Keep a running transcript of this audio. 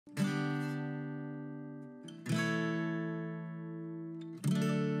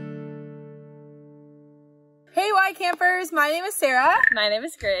YCampers, my name is Sarah. My name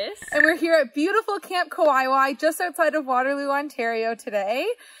is Grace. And we're here at beautiful Camp Kauai just outside of Waterloo, Ontario today.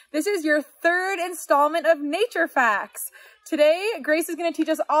 This is your third installment of Nature Facts. Today, Grace is going to teach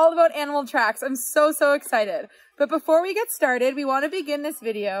us all about animal tracks. I'm so excited. But before we get started, we want to begin this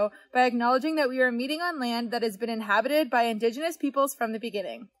video by acknowledging that we are meeting on land that has been inhabited by Indigenous peoples from the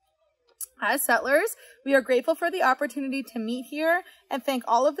beginning. As settlers, we are grateful for the opportunity to meet here and thank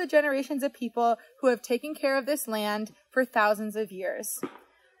all of the generations of people who have taken care of this land for thousands of years.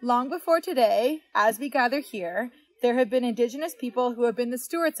 Long before today, as we gather here, there have been Indigenous people who have been the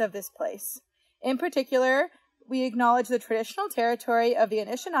stewards of this place. In particular, we acknowledge the traditional territory of the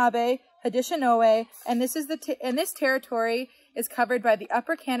Anishinaabe, Haudenosaunee, and this territory is covered by the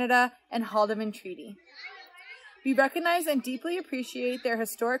Upper Canada and Haldimand Treaty. We recognize and deeply appreciate their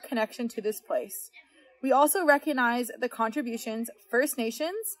historic connection to this place. We also recognize the contributions First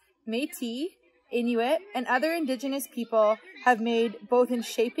Nations, Métis, Inuit, and other Indigenous people have made both in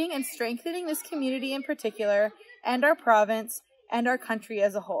shaping and strengthening this community in particular, and our province, and our country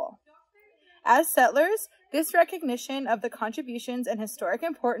as a whole. As settlers, this recognition of the contributions and historic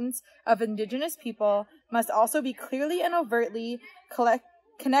importance of Indigenous people must also be clearly and overtly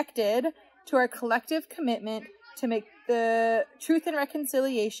connected to our collective commitment to make the truth and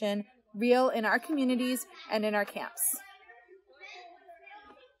reconciliation real in our communities and in our camps.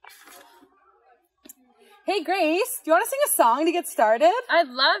 Hey Grace, do you want to sing a song to get started? I'd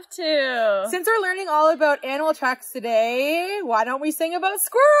love to. Since we're learning all about animal tracks today, why don't we sing about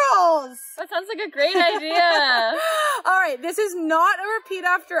squirrels? That sounds like a great idea. All right, this is not a repeat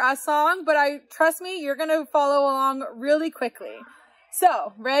after us song, but trust me, you're going to follow along really quickly.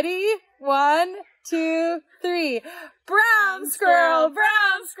 So, ready? 1, 2, 3. Brown squirrel,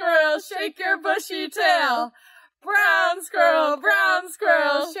 shake your bushy tail. Brown squirrel,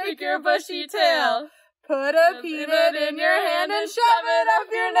 shake your bushy tail. Put a peanut in your hand and shove it up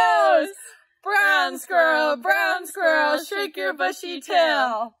your nose. Brown squirrel, shake your bushy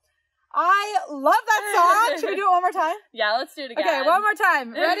tail. I love that song. Should we do it one more time? Yeah, let's do it again. Okay, one more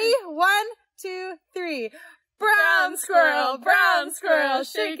time. Ready? 1, 2, 3. Brown squirrel,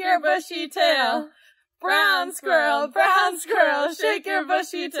 shake your bushy tail. Brown squirrel, shake your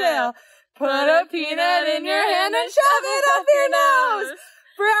bushy tail. Put a peanut in your hand and shove it up your nose.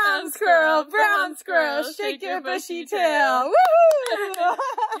 Brown squirrel, shake your bushy tail. Woohoo! All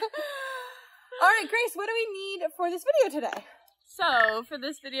right, Grace, what do we need for this video today? So, for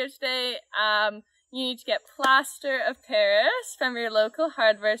this video today, you need to get plaster of Paris from your local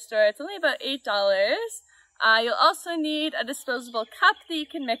hardware store. It's only about $8. You'll also need a disposable cup that you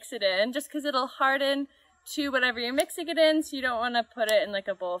can mix it in, just because it'll harden to whatever you're mixing it in, so you don't want to put it in like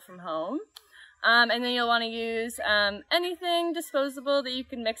a bowl from home. And then you'll want to use anything disposable that you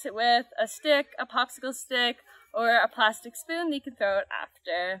can mix it with, a stick, a popsicle stick, or a plastic spoon that you can throw it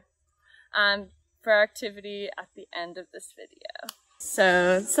after for our activity at the end of this video.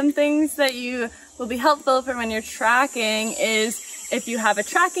 So some things that will be helpful for when you're tracking is if you have a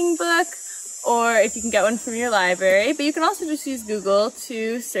tracking book, or if you can get one from your library, but you can also just use Google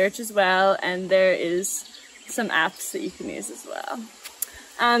to search as well, and there is some apps that you can use as well.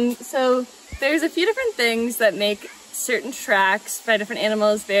 So there's a few different things that make certain tracks by different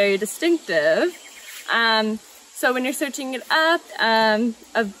animals very distinctive. So when you're searching it up,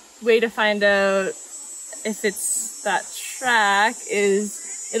 a way to find out if it's that track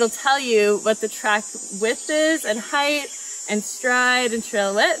is it'll tell you what the track width is, and height, and stride, and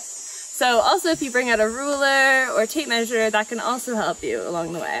trail width. So also if you bring out a ruler or tape measure, that can also help you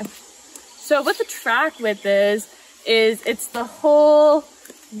along the way. So what the track width is it's the whole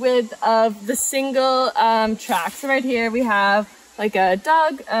width of the single track. So right here we have like a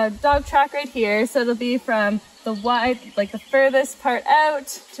dog track right here. So it'll be from the the furthest part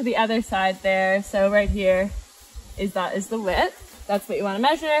out to the other side there. So right here is the width. That's what you want to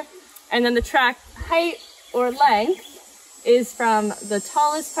measure. And then the track height or length is from the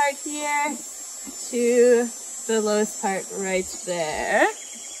tallest part here to the lowest part right there.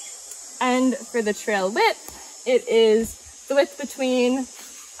 And for the trail width, it is the width between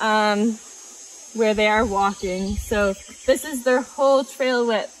where they are walking. So this is their whole trail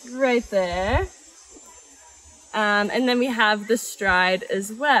width right there. And then we have the stride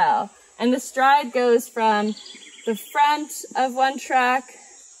as well. And the stride goes from the front of one track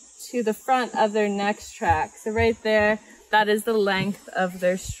to the front of their next track. So right there, that is the length of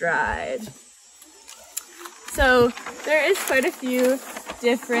their stride. So there is quite a few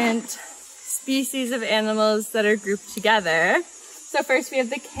different species of animals that are grouped together. So first we have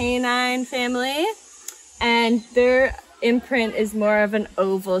the canine family, and their imprint is more of an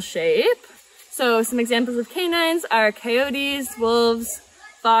oval shape. So some examples of canines are coyotes, wolves,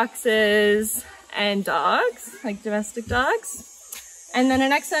 foxes, and dogs, like domestic dogs. And then our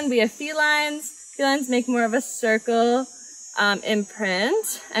next one, we have felines. Felines make more of a circle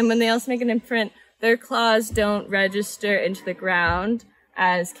imprint. And when they also make an imprint, their claws don't register into the ground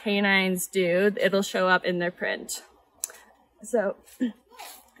as canines do. It'll show up in their print. So,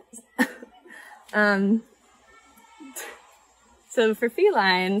 so for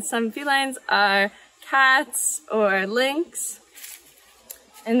felines, some felines are cats or lynx.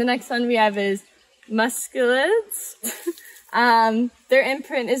 And the next one we have is muscelids. Their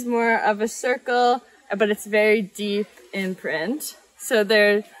imprint is more of a circle, but it's very deep imprint. So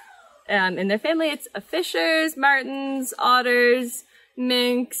they're, in their family, it's fishers, martens, otters,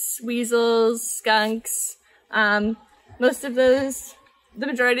 minks, weasels, skunks. Most of those, the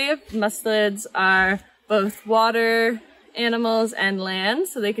majority of muscelids are both water animals and land,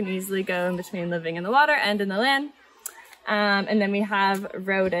 so they can easily go in between living in the water and in the land. And then we have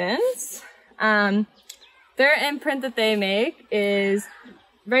rodents. Their imprint that they make is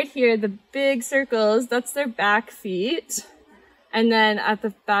right here, the big circles, that's their back feet. And then at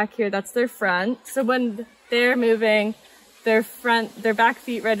the back here, that's their front. So when they're moving, their back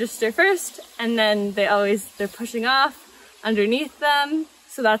feet register first, and then they're pushing off underneath them.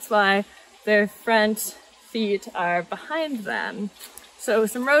 So that's why their front feet are behind them. So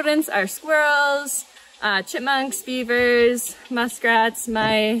some rodents are squirrels, chipmunks, beavers, muskrats,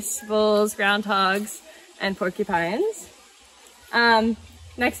 mice, voles, groundhogs, and porcupines.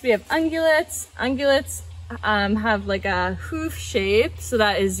 Next we have ungulates. Ungulates have like a hoof shape, so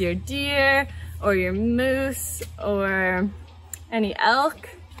that is your deer or your moose or any elk.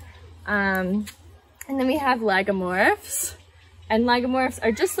 And then we have lagomorphs. And lagomorphs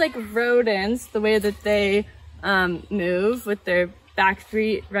are just like rodents, the way that they move with their back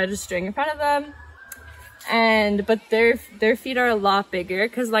feet registering in front of them. But their feet are a lot bigger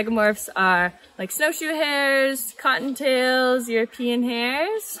because lagomorphs are like snowshoe hares, cottontails, European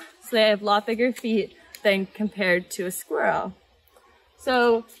hares. So they have a lot bigger feet than compared to a squirrel.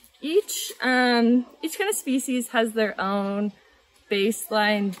 So each kind of species has their own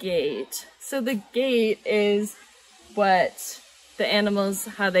baseline gait. So the gait is what the animals,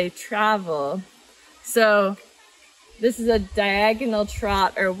 how they travel. So this is a diagonal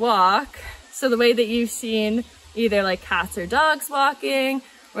trot or walk. So the way that you've seen either like cats or dogs walking,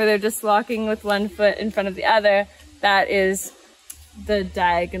 where they're just walking with one foot in front of the other, that is the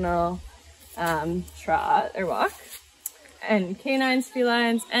diagonal trot or walk. And canines,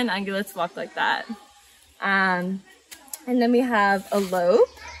 felines, and ungulates walk like that. And then we have a lope,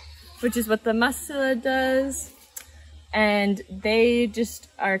 which is what the mustelid does. And they just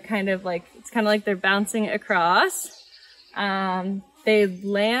are kind of like, it's kind of like they're bouncing across. They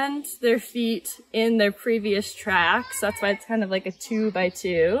land their feet in their previous tracks. That's why it's kind of like a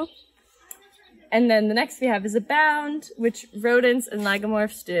 2x2. And then the next we have is a bound, which rodents and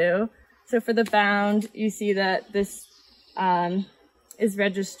lagomorphs do. So for the bound, you see that this is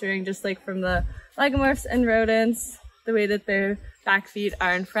registering just like from the lagomorphs and rodents, the way that their back feet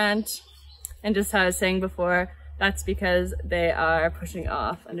are in front. And just how I was saying before, that's because they are pushing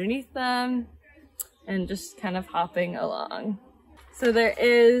off underneath them and just kind of hopping along. So there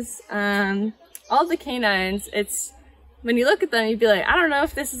is all the canines. It's when you look at them, you'd be like, I don't know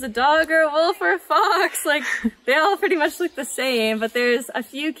if this is a dog or a wolf or a fox. Like they all pretty much look the same, but there's a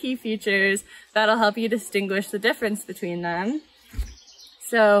few key features that'll help you distinguish the difference between them.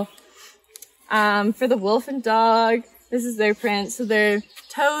 So for the wolf and dog, this is their print. So their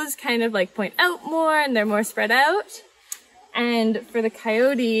toes kind of like point out more and they're more spread out. And for the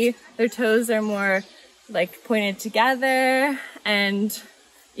coyote, their toes are more like pointed together, and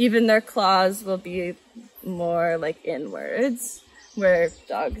even their claws will be more like inwards, where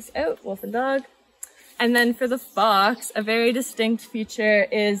dog is out, wolf and dog. And then for the fox, a very distinct feature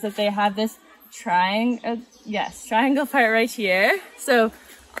is that they have this triangle part right here. So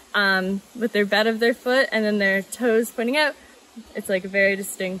with their bed of their foot and then their toes pointing out, it's like a very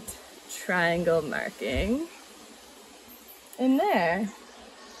distinct triangle marking in there.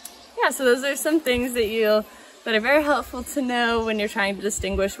 Yeah, so those are some things that are very helpful to know when you're trying to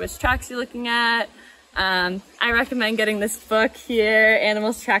distinguish which tracks you're looking at. I recommend getting this book here,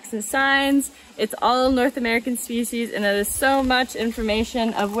 Animals, Tracks, and Signs. It's all North American species, and it is so much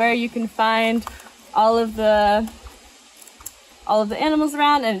information of where you can find all of the animals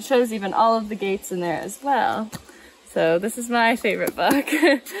around, and it shows even all of the gaits in there as well. So this is my favorite book.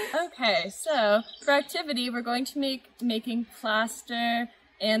 Okay, so for activity, we're going to making plaster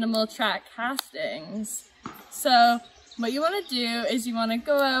animal track castings. So what you want to do is you want to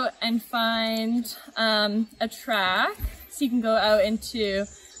go out and find a track. So you can go out into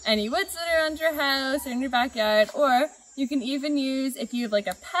any woods that are around your house or in your backyard, or you can even use, if you have like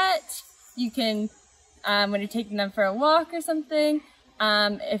a pet, you can, when you're taking them for a walk or something,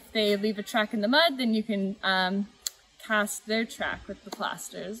 if they leave a track in the mud, then you can cast their track with the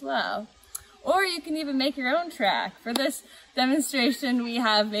plaster as well. Or you can even make your own track. For this demonstration, we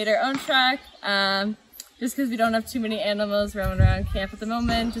have made our own track, just because we don't have too many animals roaming around camp at the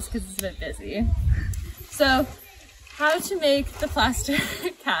moment, just because it's a bit busy. So, how to make the plaster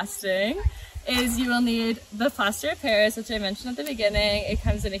casting is you will need the plaster of Paris, which I mentioned at the beginning. It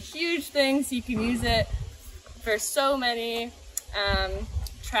comes in a huge thing, so you can use it for so many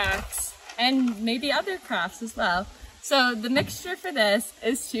tracks and maybe other crafts as well. So the mixture for this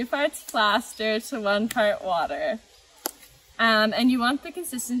is 2 parts plaster to 1 part water. And you want the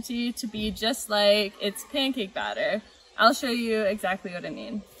consistency to be just like it's pancake batter. I'll show you exactly what I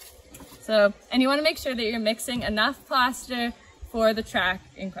mean. So, and you want to make sure that you're mixing enough plaster for the track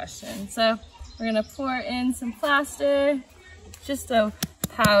in question. So we're gonna pour in some plaster, just a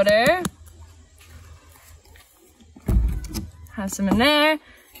powder. Have some in there,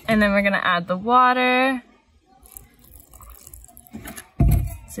 and then we're gonna add the water.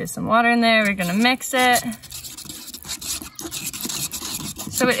 So there's some water in there, we're gonna mix it.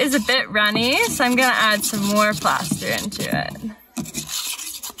 So it is a bit runny, so I'm gonna add some more plaster into it.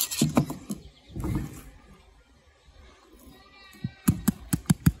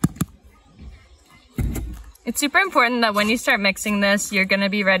 It's super important that when you start mixing this, you're gonna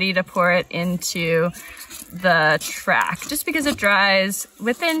be ready to pour it into the track, just because it dries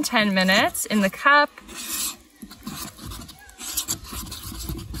within 10 minutes in the cup.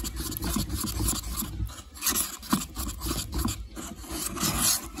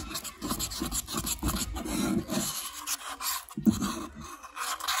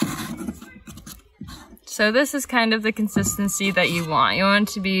 So this is kind of the consistency that you want. You want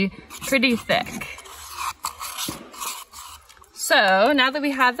it to be pretty thick. So now that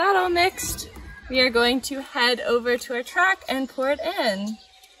we have that all mixed, we are going to head over to our track and pour it in.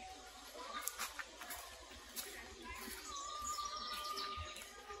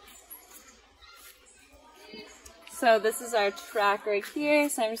 So this is our track right here,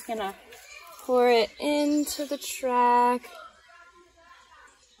 so I'm just gonna pour it into the track.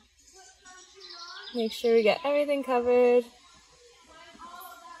 Make sure we get everything covered.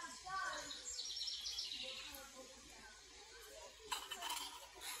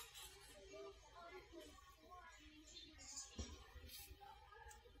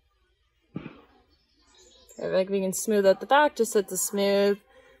 Perfect. We can smooth out the back just so it's a smooth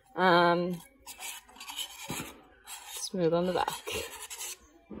on the back.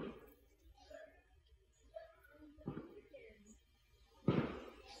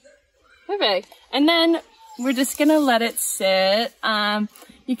 Perfect. And then we're just gonna let it sit.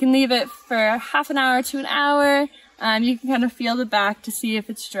 You can leave it for half an hour to an hour. You can kind of feel the back to see if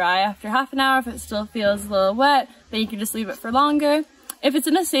it's dry after half an hour. If it still feels a little wet, then you can just leave it for longer. If it's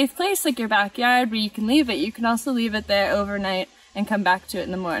in a safe place like your backyard where you can leave it, you can also leave it there overnight and come back to it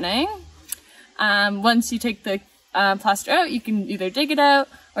in the morning. Once you take the plaster out, you can either dig it out,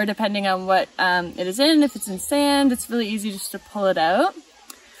 or depending on what it is in, if it's in sand, it's really easy just to pull it out.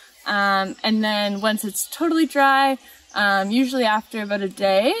 And then once it's totally dry, usually after about a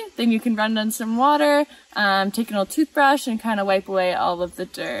day, then you can run on some water, take an old toothbrush and kind of wipe away all of the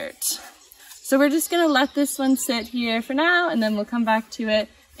dirt. So we're just gonna let this one sit here for now, and then we'll come back to it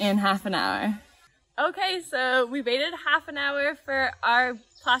in half an hour. Okay, so we waited half an hour for our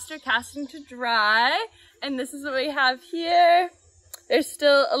plaster casting to dry, and this is what we have here. There's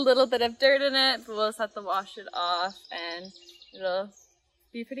still a little bit of dirt in it, but we'll just have to wash it off and it'll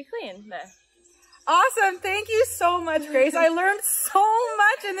be pretty clean there. Awesome. Thank you so much, Grace. I learned so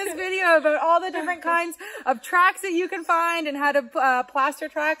much in this video about all the different kinds of tracks that you can find and how to plaster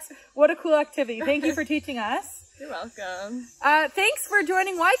tracks. What a cool activity. Thank you for teaching us. You're welcome. Thanks for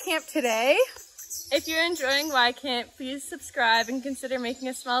joining YCamp today. If you're enjoying YCamp, please subscribe and consider making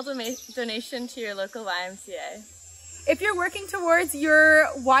a small donation to your local YMCA. If you're working towards your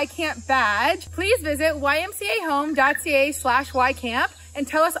YCamp badge, please visit ymcahome.ca/YCamp and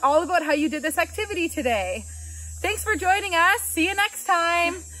tell us all about how you did this activity today. Thanks for joining us. See you next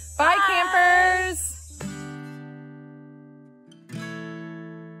time. Bye, campers.